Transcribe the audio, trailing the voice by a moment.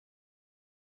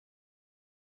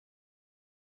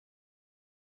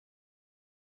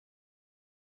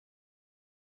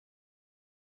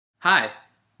Hi,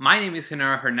 my name is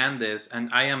Genaro Hernandez and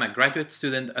I am a graduate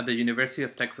student at the University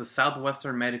of Texas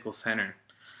Southwestern Medical Center.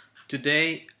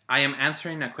 Today, I am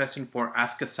answering a question for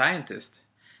Ask a Scientist.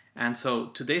 And so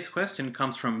today's question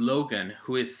comes from Logan,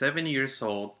 who is 7 years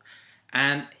old,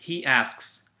 and he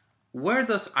asks, where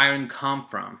does iron come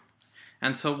from?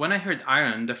 And so when I heard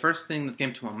iron, the first thing that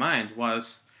came to my mind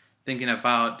was thinking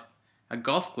about a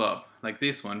golf club like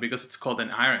this one, because it's called an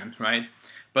iron, right?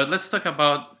 But let's talk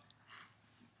about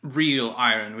real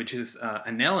iron, which is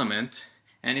an element,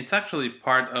 and it's actually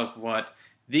part of what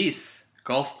this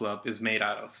golf club is made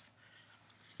out of.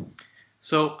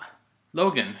 So,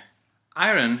 Logan,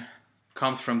 iron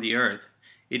comes from the earth.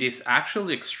 It is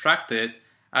actually extracted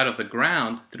out of the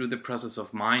ground through the process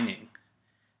of mining.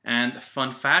 And the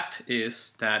fun fact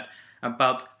is that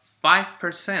about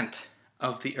 5%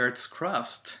 of the earth's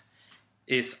crust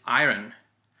is iron.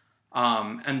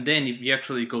 And then if you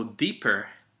actually go deeper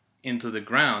into the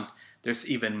ground, there's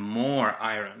even more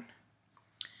iron.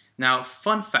 Now,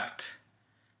 fun fact.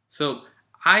 So,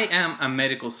 I am a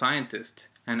medical scientist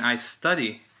and I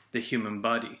study the human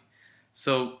body.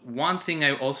 So, one thing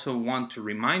I also want to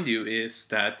remind you is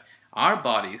that our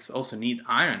bodies also need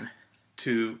iron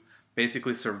to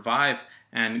basically survive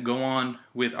and go on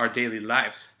with our daily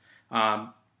lives.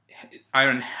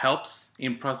 Iron helps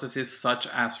in processes such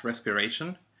as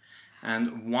respiration,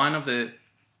 and one of the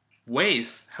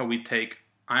ways how we take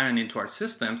iron into our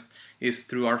systems is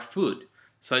through our food,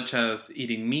 such as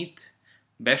eating meat,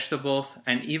 vegetables,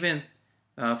 and even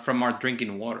from our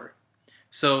drinking water.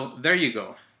 So there you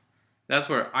go. That's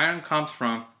where iron comes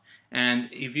from, and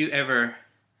if you ever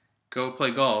go play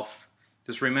golf,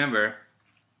 just remember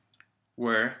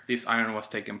where this iron was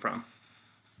taken from.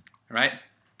 All right?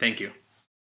 Thank you.